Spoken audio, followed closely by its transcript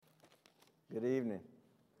Good evening.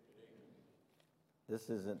 This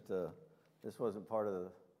wasn't part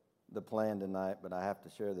of the plan tonight, but I have to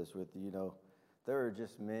share this with you. You know, there are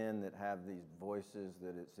just men that have these voices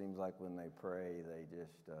that it seems like when they pray,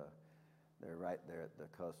 they're right there at the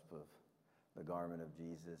cusp of the garment of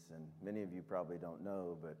Jesus. And many of you probably don't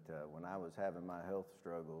know, but when I was having my health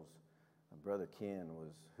struggles, Brother Ken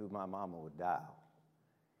was who my mama would dial.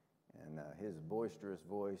 And his boisterous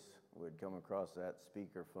voice would come across that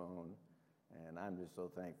speakerphone. And I'm just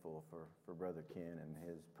so thankful for Brother Ken and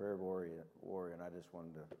his prayer warrior. And I just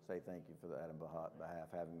wanted to say thank you for that on behalf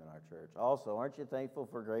of having him in our church. Also, aren't you thankful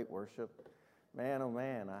for great worship? Man, oh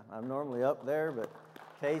man, I'm normally up there, but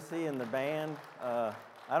Casey and the band, I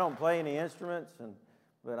don't play any instruments,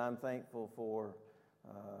 but I'm thankful for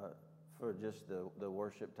just the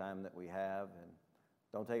worship time that we have. And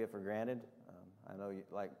don't take it for granted. I know,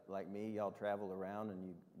 like me, y'all travel around and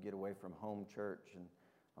you get away from home church. And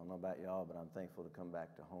I don't know about y'all, but I'm thankful to come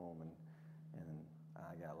back to home. And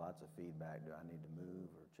I got lots of feedback. Do I need to move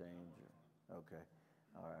or change? Okay,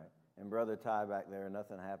 all right. And Brother Ty back there,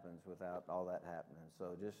 nothing happens without all that happening.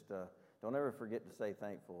 So just don't ever forget to say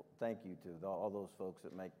thank you to all those folks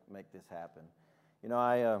that make this happen. You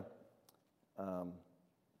know,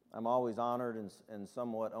 I'm always honored and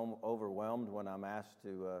somewhat overwhelmed when I'm asked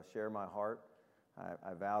to share my heart.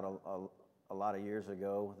 I vowed a lot of years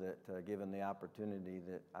ago that given the opportunity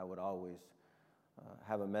that I would always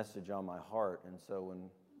have a message on my heart. And so when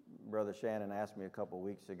Brother Shannon asked me a couple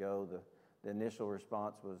weeks ago, the initial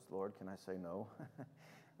response was, Lord, can I say no?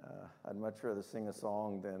 I'd much rather sing a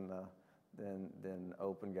song than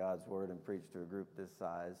open God's Word and preach to a group this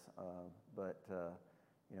size. But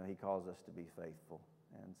you know, He calls us to be faithful.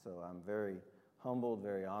 And so I'm very humbled,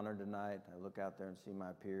 very honored tonight. I look out there and see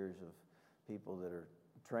my peers of people that are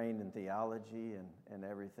trained in theology and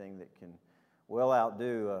everything that can well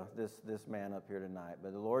outdo this man up here tonight.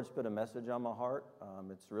 But the Lord's put a message on my heart.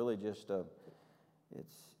 It's really just the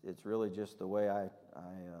way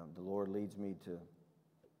the Lord leads me to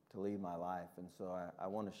lead my life. And so I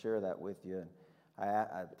want to share that with you.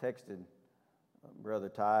 I texted Brother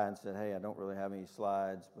Ty and said, hey, I don't really have any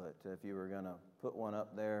slides, but if you were going to put one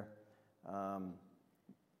up there, I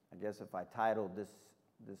guess if I titled this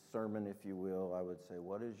sermon, if you will, I would say,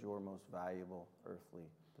 what is your most valuable earthly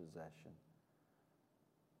possession?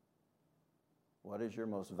 What is your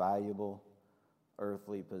most valuable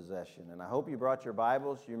earthly possession? And I hope you brought your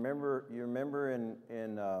Bibles. You remember in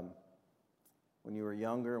when you were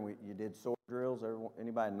younger and you did sword drills?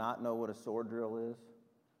 Anybody not know what a sword drill is?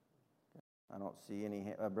 I don't see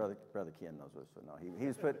any. Brother Ken knows what. So no, he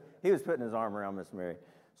was putting his arm around Miss Mary.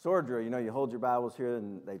 Sword drill, you know, you hold your Bibles here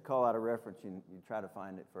and they call out a reference, you try to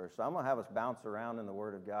find it first. So I'm going to have us bounce around in the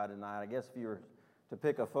Word of God tonight. I guess if you were to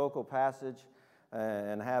pick a focal passage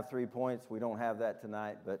and have 3 points, we don't have that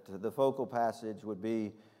tonight, but the focal passage would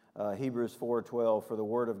be Hebrews 4:12, for the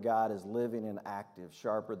Word of God is living and active,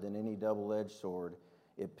 sharper than any double-edged sword.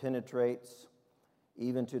 It penetrates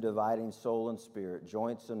even to dividing soul and spirit,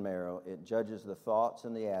 joints and marrow. It judges the thoughts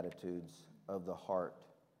and the attitudes of the heart.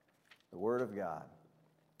 The Word of God.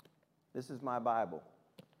 This is my Bible.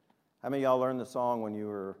 How many of y'all learned the song when you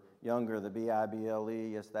were younger, the B-I-B-L-E?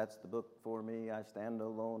 Yes, that's the book for me. I stand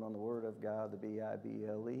alone on the Word of God, the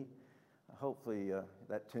B-I-B-L-E. Hopefully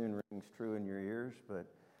that tune rings true in your ears, but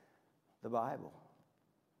the Bible.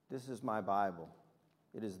 This is my Bible.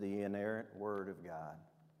 It is the inerrant Word of God.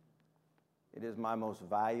 It is my most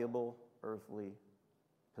valuable earthly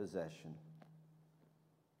possession.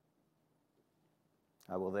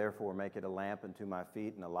 I will therefore make it a lamp unto my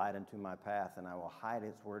feet and a light unto my path, and I will hide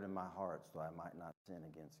its word in my heart so I might not sin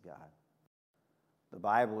against God. The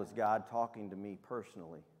Bible is God talking to me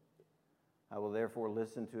personally. I will therefore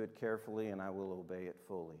listen to it carefully and I will obey it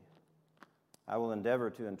fully. I will endeavor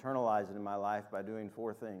to internalize it in my life by doing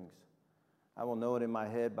 4 things. I will know it in my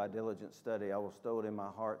head by diligent study. I will stow it in my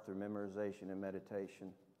heart through memorization and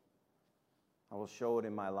meditation. I will show it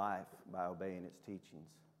in my life by obeying its teachings.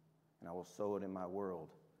 And I will sow it in my world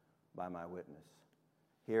by my witness.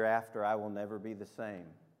 Hereafter I will never be the same.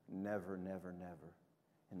 Never, never, never.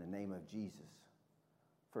 In the name of Jesus.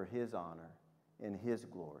 For His honor, in His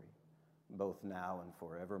glory, both now and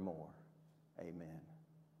forevermore. Amen.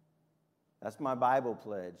 That's my Bible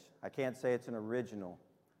pledge. I can't say it's an original.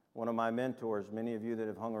 One of my mentors, many of you that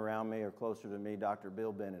have hung around me or closer to me, Dr.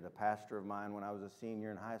 Bill Bennett, a pastor of mine when I was a senior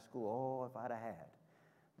in high school. Oh, if I'd have had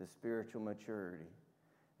the spiritual maturity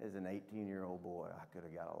as an 18-year-old boy, I could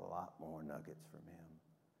have got a lot more nuggets from him.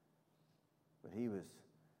 But he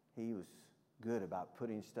was good about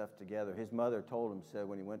putting stuff together. His mother told him, said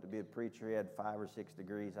when he went to be a preacher, he had 5 or 6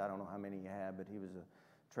 degrees. I don't know how many he had, but he was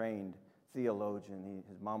a trained theologian.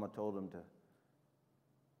 His mama told him to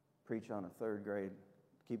preach on a third grade,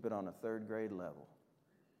 keep it on a third grade level,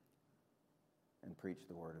 and preach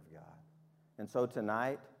the Word of God. And so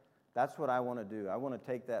tonight, that's what I want to do. I want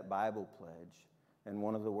to take that Bible pledge, and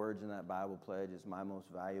one of the words in that Bible pledge is my most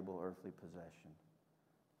valuable earthly possession.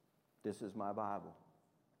 This is my Bible.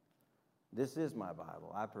 This is my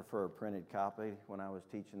Bible. I prefer a printed copy. When I was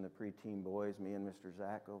teaching the preteen boys, me and Mr.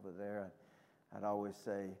 Zach over there, I'd always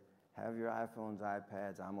say, have your iPhones,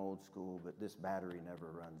 iPads. I'm old school, but this battery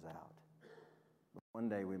never runs out. But one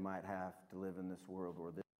day we might have to live in this world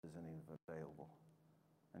where this isn't even available.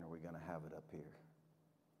 And are we going to have it up here?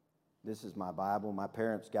 This is my Bible. My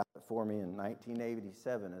parents got it for me in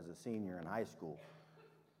 1987 as a senior in high school.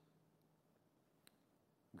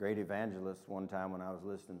 Great evangelist one time when I was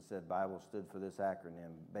listening said Bible stood for this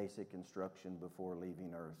acronym, Basic Instruction Before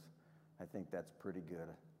Leaving Earth. I think that's pretty good.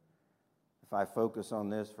 If I focus on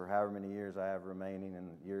this for however many years I have remaining and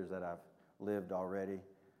years that I've lived already,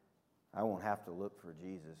 I won't have to look for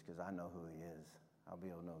Jesus because I know who he is. I'll be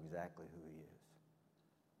able to know exactly who he is.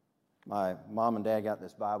 My mom and dad got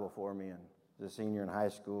this Bible for me as a senior in high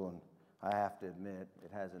school, and I have to admit,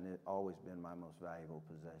 it hasn't always been my most valuable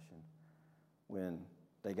possession. When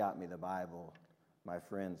they got me the Bible, my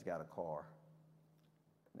friends got a car.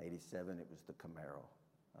 In 87, it was the Camaro,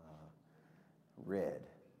 red.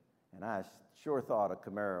 And I sure thought a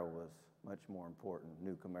Camaro was much more important,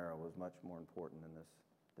 new Camaro was much more important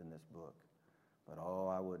than this book. But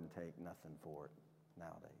I wouldn't take nothing for it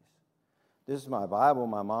nowadays. This is my Bible.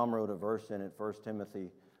 My mom wrote a verse in it, 1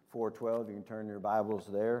 Timothy 4:12. You can turn your Bibles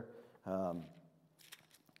there. 1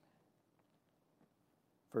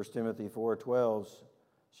 Timothy 4:12,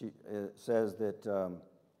 it says that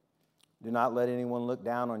do not let anyone look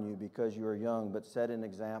down on you because you are young, but set an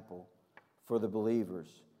example for the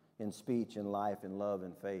believers in speech, in life, in love,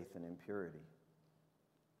 in faith, and in purity.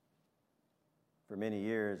 For many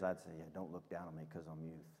years, I'd say, yeah, don't look down on me because I'm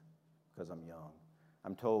youth, because I'm young.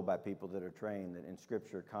 I'm told by people that are trained that in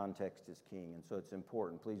Scripture, context is king, and so it's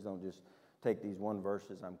important. Please don't just take these one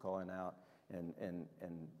verses I'm calling out and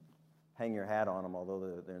hang your hat on them, although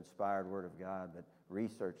they're the inspired Word of God, but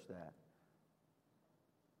research that.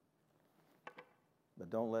 But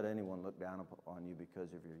don't let anyone look down on you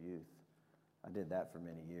because of your youth. I did that for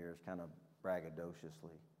many years, kind of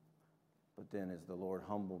braggadociously. But then as the Lord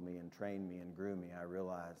humbled me and trained me and grew me, I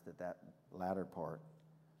realized that latter part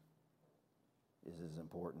is as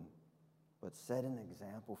important. But set an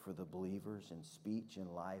example for the believers in speech,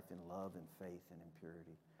 in life, in love, in faith, and in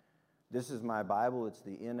purity. This is my Bible. It's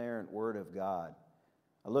the inerrant Word of God.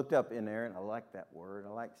 I looked up inerrant. I like that word.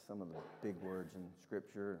 I like some of the big words in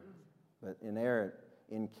Scripture. But inerrant,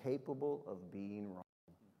 incapable of being wrong.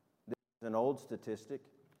 This is an old statistic,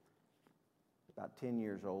 about 10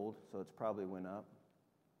 years old, so it's probably went up.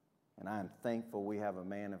 And I am thankful we have a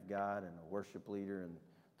man of God and a worship leader and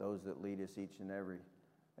those that lead us each and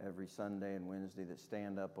every Sunday and Wednesday that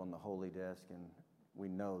stand up on the holy desk, and we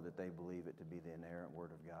know that they believe it to be the inerrant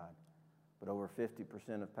Word of God. But over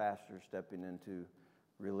 50% of pastors stepping into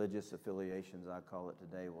religious affiliations, I call it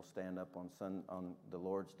today, will stand up on the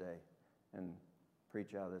Lord's Day and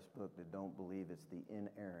preach out of this book that don't believe it's the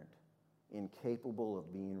inerrant, incapable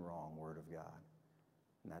of being wrong Word of God.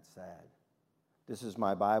 And that's sad. This is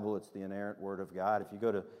my Bible. It's the inerrant Word of God. If you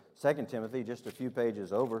go to 2 Timothy, just a few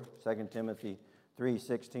pages over, 2 Timothy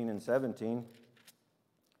 3:16 and 17,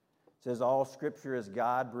 it says, all Scripture is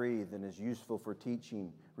God-breathed and is useful for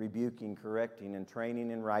teaching, rebuking, correcting, and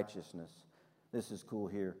training in righteousness. This is cool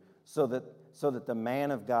here. So that the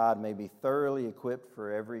man of God may be thoroughly equipped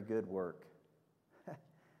for every good work.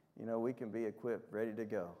 You know, we can be equipped, ready to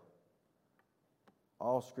go.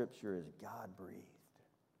 All Scripture is God-breathed.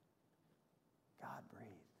 God-breathed.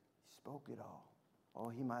 He spoke it all.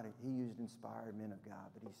 He used inspired men of God,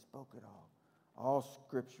 but he spoke it all. All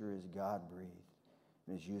Scripture is God-breathed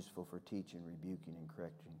and is useful for teaching, rebuking, and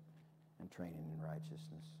correcting, and training in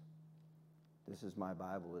righteousness. This is my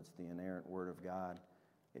Bible. It's the inerrant Word of God.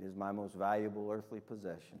 It is my most valuable earthly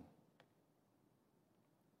possession.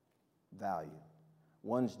 Value.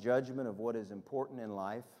 One's judgment of what is important in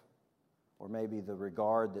life, or maybe the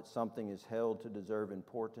regard that something is held to deserve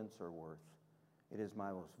importance or worth. It is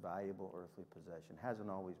my most valuable earthly possession. Hasn't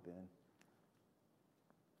always been.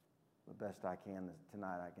 The best I can,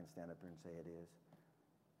 tonight I can stand up here and say it is.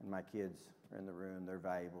 And my kids are in the room. They're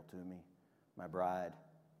valuable to me. My bride,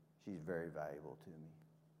 she's very valuable to me.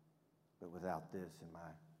 But without this in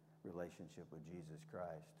my relationship with Jesus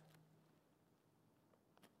Christ,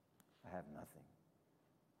 I have nothing.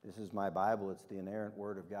 This is my Bible. It's the inerrant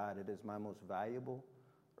Word of God. It is my most valuable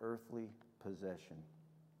earthly possession.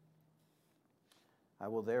 I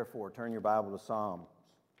will therefore turn your Bible to Psalms.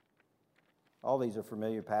 All these are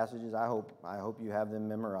familiar passages. I hope you have them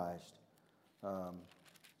memorized.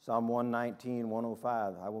 Psalm 119,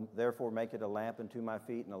 105. I will therefore make it a lamp unto my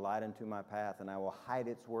feet and a light unto my path, and I will hide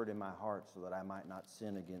its word in my heart so that I might not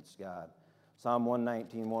sin against God. Psalm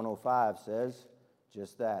 119, 105 says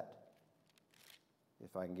just that.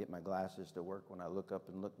 If I can get my glasses to work when I look up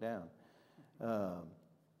and look down.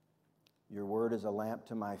 Your word is a lamp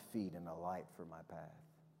to my feet and a light for my path.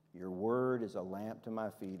 Your word is a lamp to my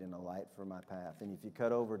feet and a light for my path. And if you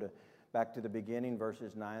cut over back to the beginning,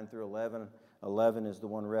 verses 9 through 11, 11 is the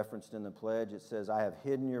one referenced in the pledge. It says, I have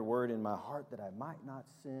hidden your word in my heart that I might not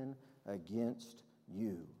sin against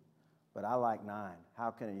you. But I like 9.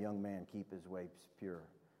 How can a young man keep his ways pure?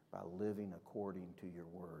 By living according to your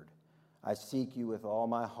word. I seek you with all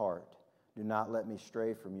my heart. Do not let me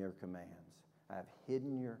stray from your commands. I have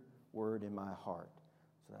hidden your word in my heart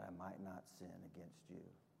so that I might not sin against you.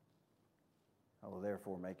 I will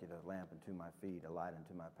therefore make it a lamp unto my feet, a light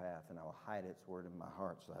unto my path, and I will hide its word in my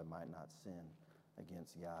heart so I might not sin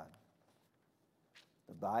against God.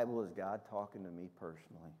 The Bible is God talking to me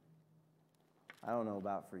personally. I don't know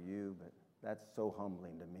about for you, but that's so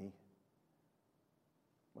humbling to me.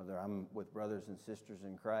 Whether I'm with brothers and sisters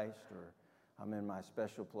in Christ or I'm in my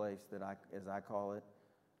special place that as I call it,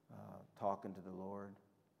 talking to the Lord,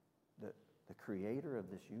 the creator of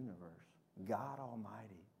this universe, God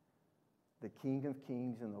Almighty, the King of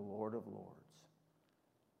Kings and the Lord of Lords.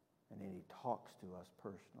 And then he talks to us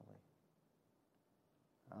personally.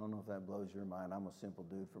 I don't know if that blows your mind. I'm a simple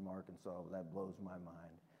dude from Arkansas, but that blows my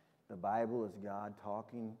mind. The Bible is God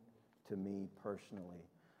talking to me personally.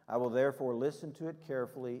 I will therefore listen to it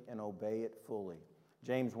carefully and obey it fully.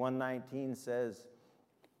 James 1:19 says,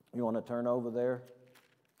 you want to turn over there?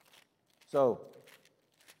 So,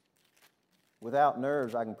 without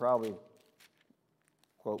nerves, I can probably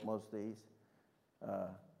quote most of these.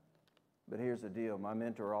 But here's the deal. My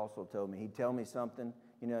mentor also told me, he'd tell me something.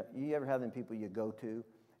 You know, you ever have them people you go to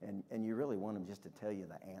and you really want them just to tell you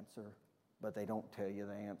the answer, but they don't tell you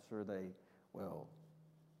the answer.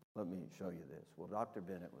 Let me show you this. Well, Dr.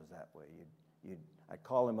 Bennett was that way. I'd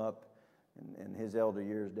call him up in his elder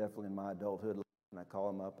years, definitely in my adulthood, and I'd call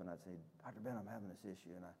him up and I'd say, Dr. Bennett, I'm having this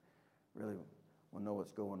issue and I really want to know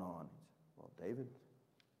what's going on. He'd say, well, David,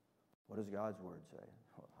 what does God's word say?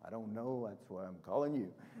 Well, I don't know. That's why I'm calling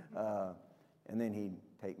you. And then he'd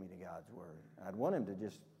take me to God's word. I'd want him to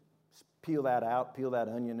just peel that out, peel that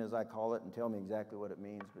onion as I call it, and tell me exactly what it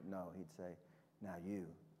means. But no, he'd say, now you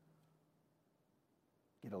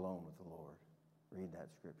get alone with the Lord. Read that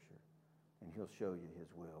scripture, and he'll show you his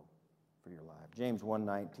will for your life. James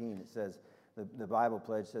 1:19, it says, the Bible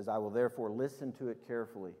pledge says, I will therefore listen to it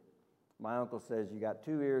carefully. My uncle says you got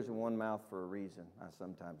 2 ears and 1 mouth for a reason. I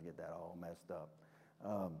sometimes get that all messed up.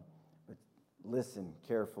 But listen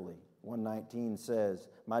carefully. 1:19 says,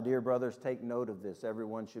 my dear brothers, take note of this.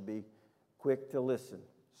 Everyone should be quick to listen,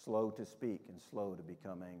 slow to speak, and slow to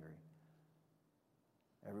become angry.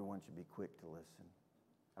 Everyone should be quick to listen.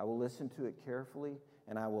 I will listen to it carefully,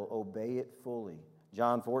 and I will obey it fully.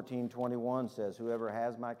 John 14:21 says, whoever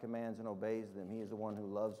has my commands and obeys them, he is the one who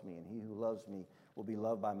loves me, and he who loves me will be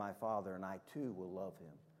loved by my Father, and I too will love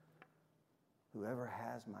him. Whoever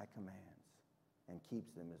has my commands and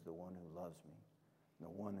keeps them is the one who loves me. And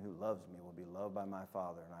the one who loves me will be loved by my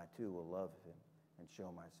Father, and I too will love him and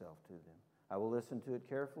show myself to them. I will listen to it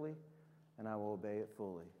carefully, and I will obey it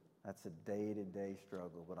fully. That's a day-to-day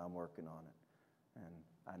struggle, but I'm working on it. And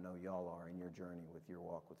I know y'all are in your journey with your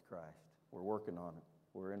walk with Christ. We're working on it.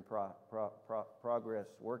 We're in progress,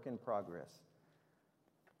 work in progress.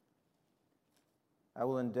 I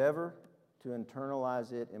will endeavor to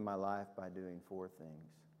internalize it in my life by doing 4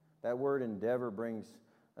 things. That word endeavor brings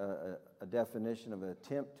a definition of an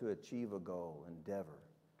attempt to achieve a goal, endeavor.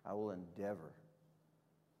 I will endeavor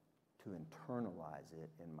to internalize it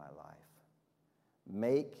in my life.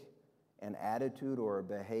 Make an attitude or a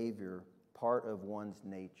behavior part of one's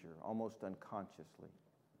nature, almost unconsciously.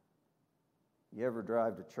 You ever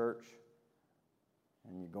drive to church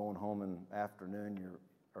and you're going home in the afternoon,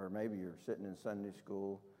 or maybe you're sitting in Sunday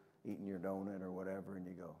school eating your donut or whatever, and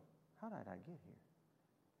you go, how did I get here?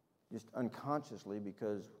 Just unconsciously,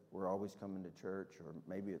 because we're always coming to church, or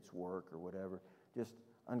maybe it's work or whatever, just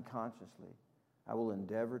unconsciously. I will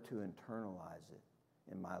endeavor to internalize it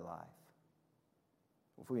in my life.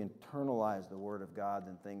 If we internalize the Word of God,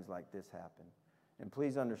 then things like this happen. And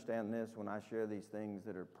please understand this, when I share these things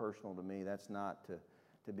that are personal to me, that's not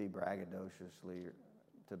to be braggadociously or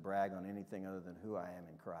to brag on anything other than who I am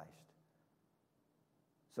in Christ.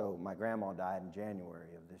 So my grandma died in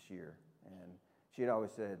January of this year, and She had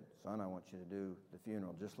always said, son, I want you to do the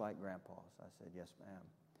funeral just like Grandpa's. I said, yes, ma'am.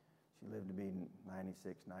 She lived to be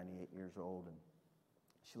 96, 98 years old, and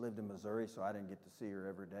she lived in Missouri, so I didn't get to see her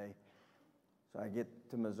every day. So I get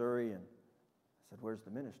to Missouri, and I said, where's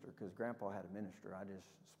the minister? Because Grandpa had a minister. I just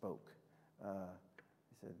spoke.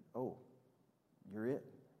 He said, oh, you're it?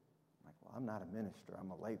 I'm like, well, I'm not a minister.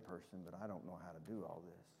 I'm a lay person, but I don't know how to do all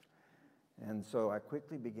this. And so I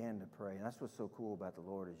quickly began to pray. And that's what's so cool about the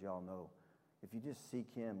Lord, as y'all know. If you just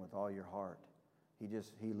seek Him with all your heart, He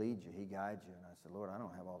leads you, He guides you. And I said, Lord, I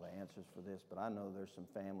don't have all the answers for this, but I know there's some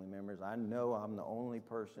family members. I know I'm the only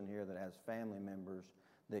person here that has family members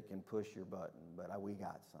that can push your button, but we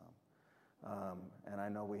got some. And I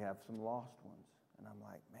know we have some lost ones. And I'm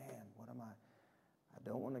like, man, what am I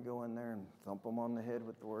don't want to go in there and thump them on the head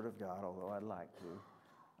with the Word of God, although I'd like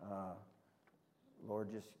to.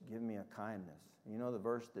 Lord, just give me a kindness. You know, the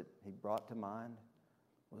verse that He brought to mind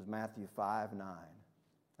was Matthew 5:9.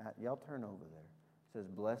 Y'all turn over there. It says,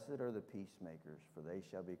 blessed are the peacemakers, for they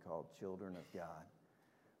shall be called children of God.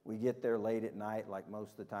 We get there late at night, like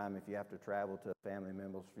most of the time. If you have to travel to a family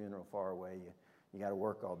member's funeral far away, you got to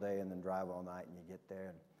work all day and then drive all night, and you get there.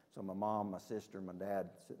 And so my mom, my sister, my dad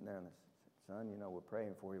sitting there, and they said, son, you know, we're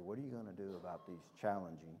praying for you. What are you going to do about these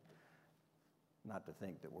challenging, not to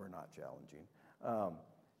think that we're not challenging,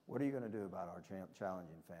 what are you going to do about our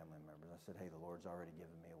challenging family members? I said, hey, the Lord's already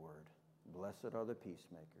given me a word. Blessed are the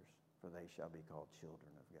peacemakers, for they shall be called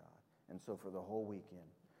children of God. And so for the whole weekend,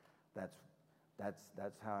 that's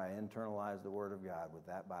how I internalize the Word of God, with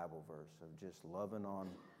that Bible verse of just loving on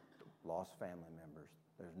lost family members.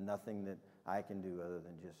 There's nothing that I can do other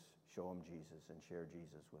than just show them Jesus and share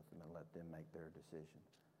Jesus with them and let them make their decision.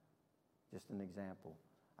 Just an example.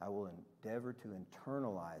 I will endeavor to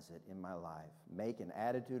internalize it in my life, make an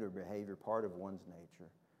attitude or behavior part of one's nature.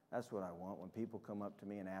 That's what I want. When people come up to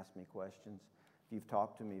me and ask me questions, if you've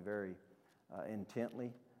talked to me very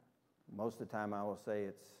intently, most of the time I will say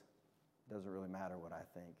it doesn't really matter what I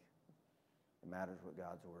think. It matters what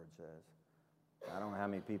God's Word says. I don't know how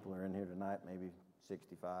many people are in here tonight, maybe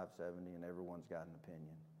 65, 70, and everyone's got an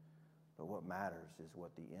opinion. But what matters is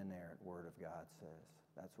what the inerrant Word of God says.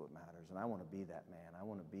 That's what matters. And I want to be that man. I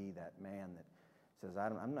want to be that man that says,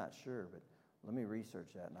 I'm not sure, but let me research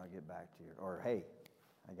that and I'll get back to you. Or, hey,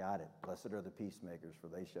 I got it. Blessed are the peacemakers, for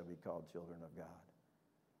they shall be called children of God.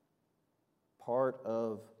 Part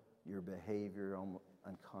of your behavior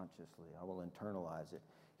unconsciously. I will internalize it.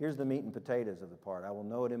 Here's the meat and potatoes of the part. I will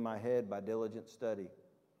know it in my head by diligent study.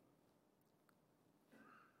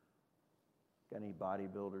 Got any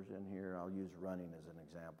bodybuilders in here? I'll use running as an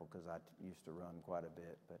example because I used to run quite a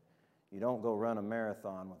bit. But you don't go run a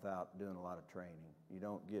marathon without doing a lot of training. You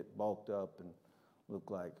don't get bulked up and look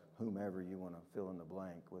like whomever you want to fill in the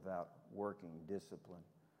blank without working discipline.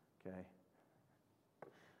 Okay?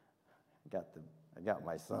 I got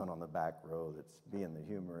my son on the back row that's being the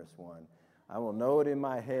humorous one. I will know it in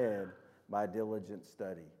my head by diligent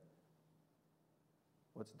study.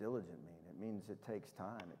 What's diligent mean? It means it takes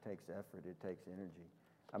time, it takes effort, it takes energy.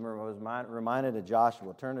 I remember I was reminded of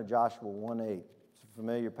Joshua. Turn to Joshua 1:8. It's a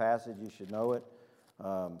familiar passage, you should know it.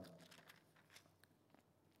 I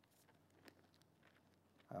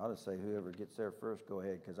ought to say whoever gets there first, go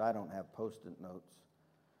ahead, because I don't have Post-it notes,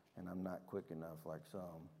 and I'm not quick enough like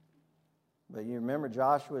some. But you remember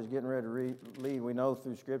Joshua is getting ready to lead. We know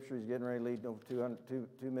through Scripture he's getting ready to lead over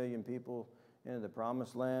 2 million people into the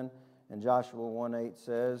Promised Land. And Joshua 1:8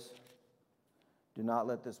 says, do not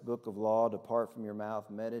let this book of law depart from your mouth.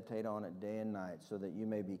 Meditate on it day and night so that you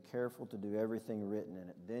may be careful to do everything written in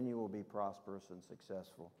it. Then you will be prosperous and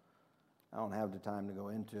successful. I don't have the time to go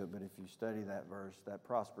into it, but if you study that verse, that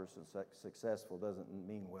prosperous and successful doesn't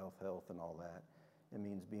mean wealth, health, and all that. It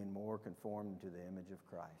means being more conformed to the image of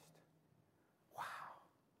Christ. Wow.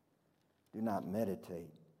 Do not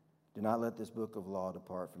meditate. Do not let this book of law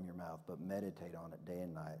depart from your mouth, but meditate on it day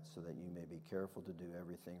and night so that you may be careful to do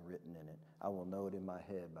everything written in it. I will know it in my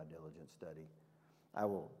head by diligent study. I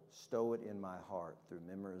will stow it in my heart through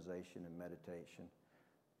memorization and meditation.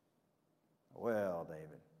 Well,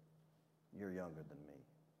 David, you're younger than me.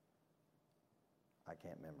 I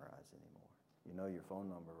can't memorize anymore. You know your phone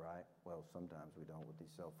number, right? Well, sometimes we don't with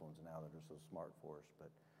these cell phones now that are so smart for us,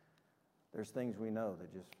 but there's things we know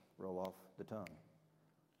that just roll off the tongue.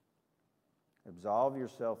 Absolve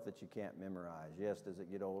yourself that you can't memorize. Yes, does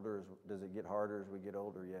it get older? Does it get harder as we get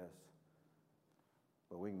older? Yes.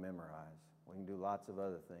 But we can memorize. We can do lots of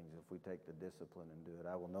other things if we take the discipline and do it.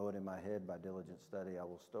 I will know it in my head by diligent study. I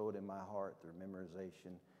will stow it in my heart through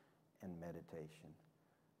memorization and meditation.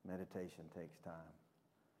 Meditation takes time.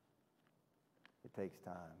 It takes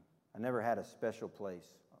time. I never had a special place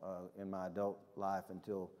in my adult life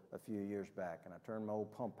until a few years back. And I turned my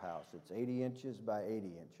old pump house. It's 80 inches by 80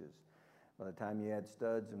 inches. By the time you add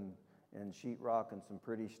studs and sheetrock and some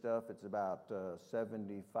pretty stuff, it's about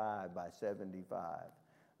 75 by 75.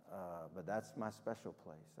 But that's my special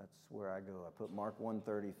place. That's where I go. I put Mark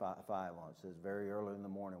 1:35 on it. It says, very early in the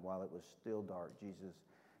morning, while it was still dark, Jesus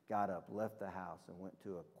got up, left the house, and went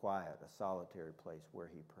to a quiet, a solitary place where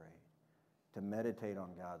he prayed. To meditate on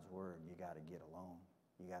God's word, you got to get alone.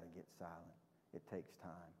 You got to get silent. It takes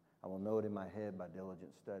time. I will know it in my head by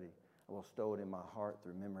diligent study. I will stow it in my heart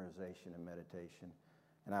through memorization and meditation.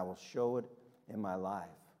 And I will show it in my life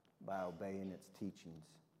by obeying its teachings.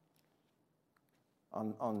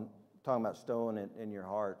 On talking about stowing it in your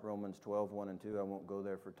heart, Romans 12:1 and 2, I won't go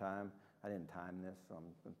there for time. I didn't time this, so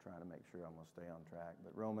I'm trying to make sure I'm going to stay on track.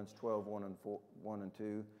 But Romans 12:1 and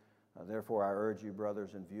 2, therefore I urge you,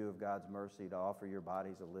 brothers, in view of God's mercy, to offer your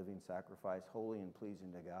bodies a living sacrifice, holy and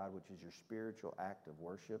pleasing to God, which is your spiritual act of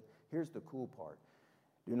worship. Here's the cool part.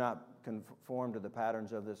 Do not conform to the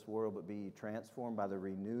patterns of this world, but be transformed by the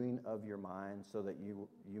renewing of your mind, so that you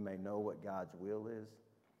may know what God's will is,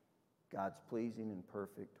 God's pleasing and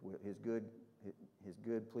perfect will, His good,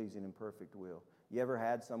 pleasing, and perfect will. You ever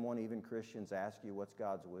had someone, even Christians, ask you what's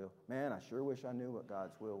God's will? Man, I sure wish I knew what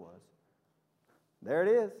God's will was. There it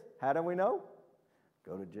is. How do we know?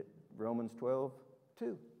 Go to Romans 12:2.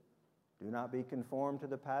 Do not be conformed to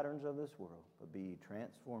the patterns of this world, but be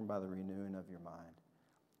transformed by the renewing of your mind.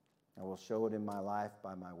 I will show it in my life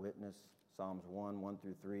by my witness. Psalms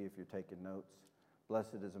 1:1-3, if you're taking notes.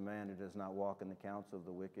 Blessed is a man who does not walk in the counsel of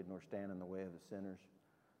the wicked, nor stand in the way of the sinners,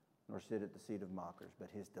 nor sit at the seat of mockers, but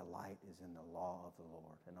his delight is in the law of the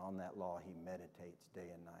Lord. And on that law he meditates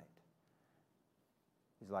day and night.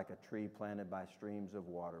 He's like a tree planted by streams of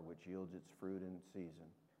water, which yields its fruit in season,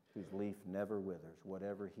 whose leaf never withers.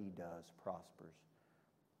 Whatever he does prospers.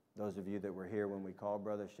 Those of you that were here when we called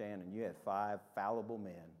Brother Shannon, you had 5 fallible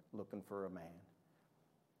men looking for a man.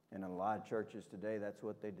 And in a lot of churches today, that's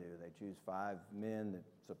what they do. They choose 5 men that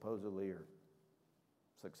supposedly are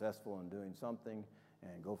successful in doing something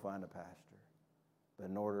and go find a pastor. But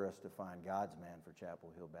in order us to find God's man for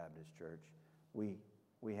Chapel Hill Baptist Church, we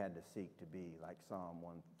had to seek to be like Psalm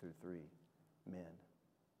 1-3 men.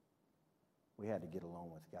 We had to get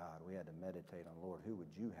along with God. We had to meditate on, Lord, who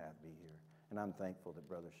would you have be here? And I'm thankful that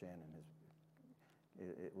Brother Shannon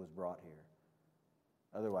it was brought here.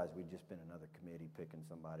 Otherwise, we'd just been another committee picking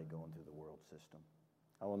somebody going through the world system.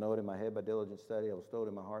 I will know it in my head by diligent study. I will stow it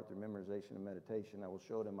in my heart through memorization and meditation. I will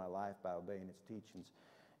show it in my life by obeying its teachings.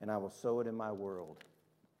 And I will sow it in my world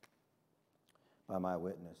by my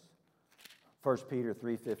witness. 1 Peter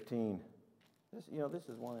 3:15. This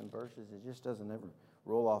is one of them verses. It just doesn't ever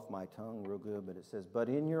roll off my tongue real good, but it says, but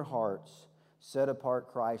in your hearts set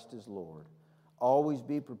apart Christ as Lord. Always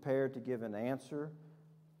be prepared to give an answer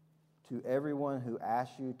to everyone who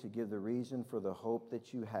asks you to give the reason for the hope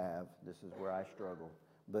that you have. This is where I struggle.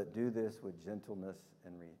 But do this with gentleness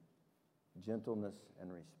and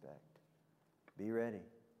respect. Be ready.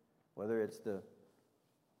 Whether it's the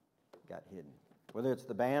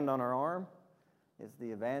band on our arm, it's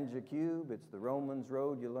the Evangel Cube, it's the Romans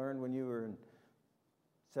Road you learned when you were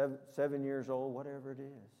 7 years old, whatever it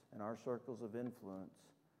is. In our circles of influence,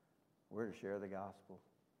 we're to share the gospel,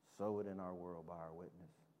 sow it in our world by our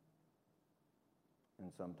witness.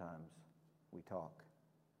 And sometimes we talk.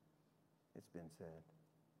 It's been said.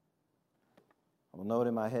 I will know it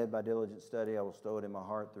in my head by diligent study. I will stow it in my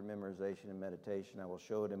heart through memorization and meditation. I will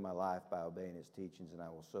show it in my life by obeying its teachings, and I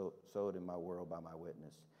will sow it in my world by my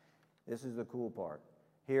witness. This is the cool part.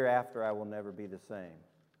 Hereafter I will never be the same.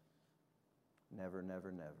 Never,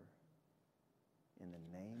 never, never. In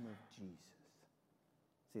the name of Jesus.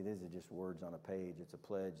 See, these are just words on a page. It's a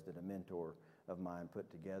pledge that a mentor of mine put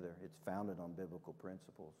together. It's founded on biblical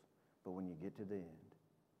principles. But when you get to the end,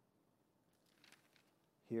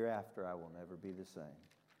 hereafter I will never be the same.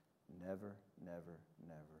 Never, never,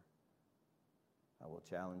 never. I will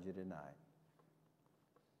challenge you tonight.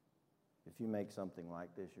 If you make something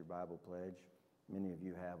like this your Bible pledge, many of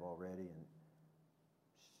you have already and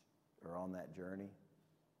are on that journey,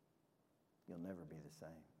 you'll never be the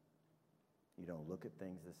same. You don't look at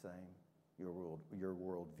things the same. Your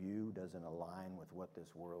worldview doesn't align with what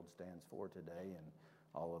this world stands for today and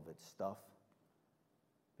all of its stuff,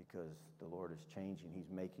 because the Lord is changing. He's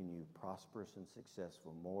making you prosperous and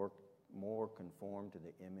successful, more conformed to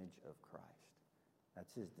the image of Christ.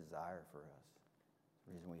 That's His desire for us.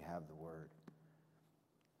 The reason we have the Word.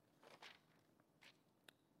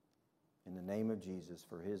 In the name of Jesus,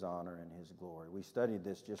 for His honor and His glory. We studied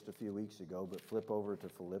this just a few weeks ago, but flip over to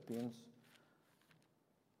Philippians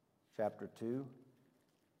chapter 2.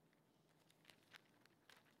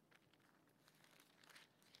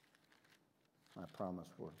 I promise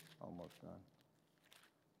we're almost done.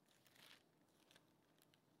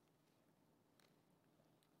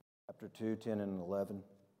 Chapter 2, 10 and 11.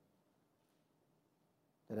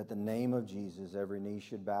 That at the name of Jesus, every knee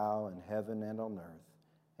should bow in heaven and on earth,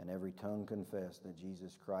 and every tongue confess that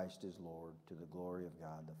Jesus Christ is Lord, to the glory of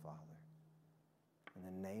God the Father. In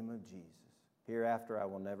the name of Jesus. Hereafter I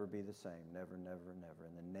will never be the same. Never, never, never.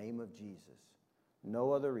 In the name of Jesus.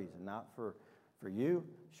 No other reason. Not for you.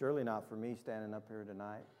 Surely not for me standing up here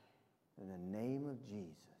tonight. In the name of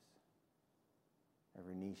Jesus.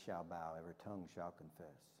 Every knee shall bow. Every tongue shall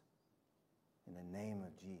confess. In the name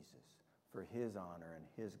of Jesus. For His honor and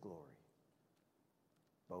His glory.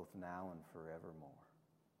 Both now and forevermore.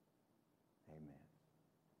 Amen.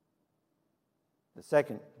 The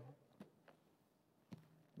second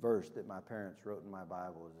verse that my parents wrote in my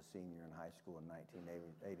Bible as a senior in high school in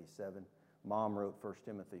 1987. Mom wrote 1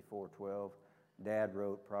 Timothy 4:12. Dad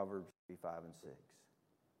wrote Proverbs 3:5 and 6.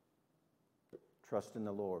 Trust in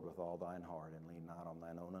the Lord with all thine heart, and lean not on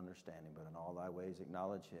thine own understanding, but in all thy ways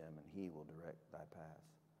acknowledge Him, and He will direct thy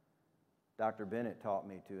paths. Dr. Bennett taught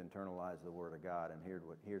me to internalize the Word of God, and here's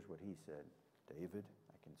what he said. David,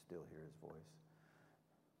 I can still hear his voice.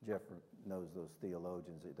 Jeff knows those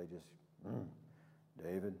theologians, they just,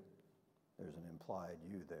 David, there's an implied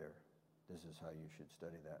you there. This is how you should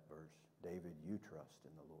study that verse. David, you trust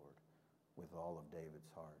in the Lord with all of David's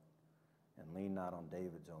heart, and lean not on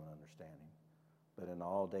David's own understanding, but in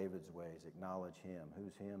all David's ways acknowledge Him.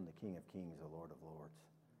 Who's Him? The King of Kings, the Lord of Lords.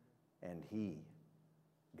 And He,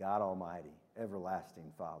 God Almighty,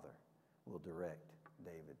 everlasting Father, will direct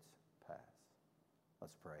David's paths.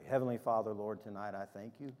 Let's pray. Heavenly Father, Lord, tonight I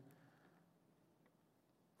thank you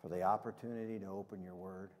for the opportunity to open your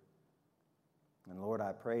word. And Lord,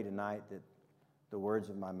 I pray tonight that the words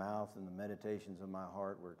of my mouth and the meditations of my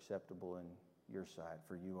heart were acceptable in your sight,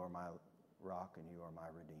 for you are my rock and you are my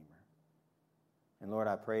redeemer. And Lord,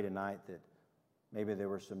 I pray tonight that maybe there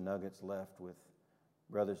were some nuggets left with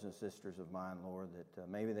brothers and sisters of mine, Lord, that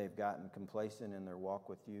maybe they've gotten complacent in their walk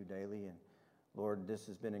with you daily. And Lord, this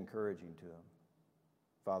has been encouraging to them.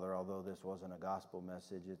 Father, although this wasn't a gospel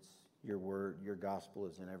message, it's your word, your gospel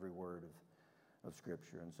is in every word of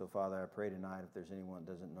Scripture. And so, Father, I pray tonight if there's anyone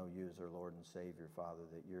that doesn't know you as their Lord and Savior, Father,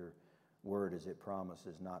 that your word as it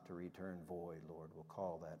promises not to return void, Lord, will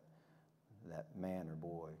call that man or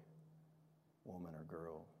boy, woman or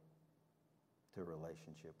girl to a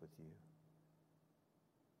relationship with you.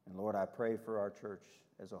 And Lord, I pray for our church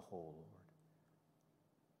as a whole, Lord.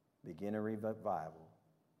 Begin a revival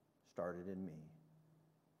started in me,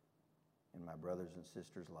 in my brothers and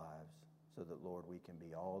sisters' lives, so that, Lord, we can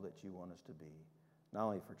be all that you want us to be, not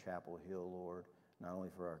only for Chapel Hill, Lord, not only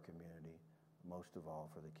for our community, most of all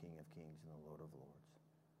for the King of Kings and the Lord of Lords.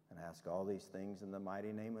 And I ask all these things in the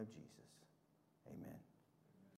mighty name of Jesus.